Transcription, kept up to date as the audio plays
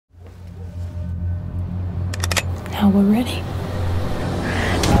Now we're ready.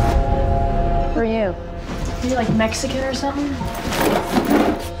 Who are you? Are you like Mexican or something?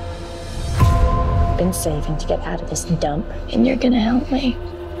 Been saving to get out of this dump. And you're gonna help me.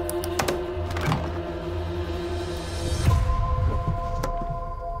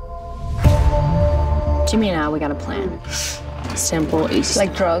 Jimmy and I, we got a plan. Simple, easy.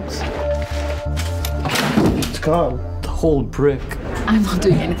 Like drugs? It's gone. The whole brick. I'm not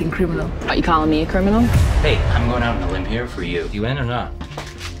doing anything criminal. Are you calling me a criminal? Hey, I'm going out on a limb here for you. You in or not?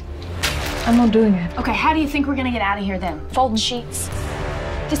 I'm not doing it. Okay, how do you think we're gonna get out of here then? Folding sheets?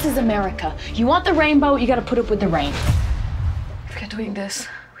 This is America. You want the rainbow, you gotta put up with the rain. If we're doing this,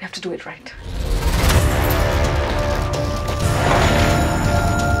 we have to do it right.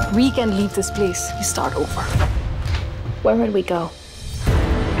 We can leave this place. We start over. Where would we go?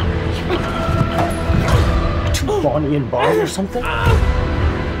 To Bonnie and Barney or something?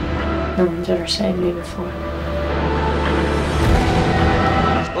 No one's ever saved me before.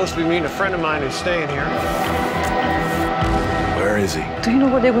 Supposed to be meeting a friend of mine who's staying here. Where is he? Do you know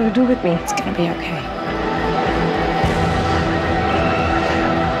what they want to do with me? It's gonna be okay.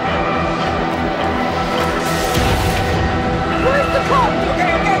 Where's the car?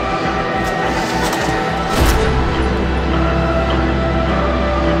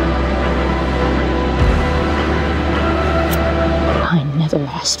 I never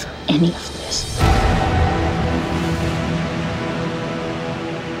asked for any of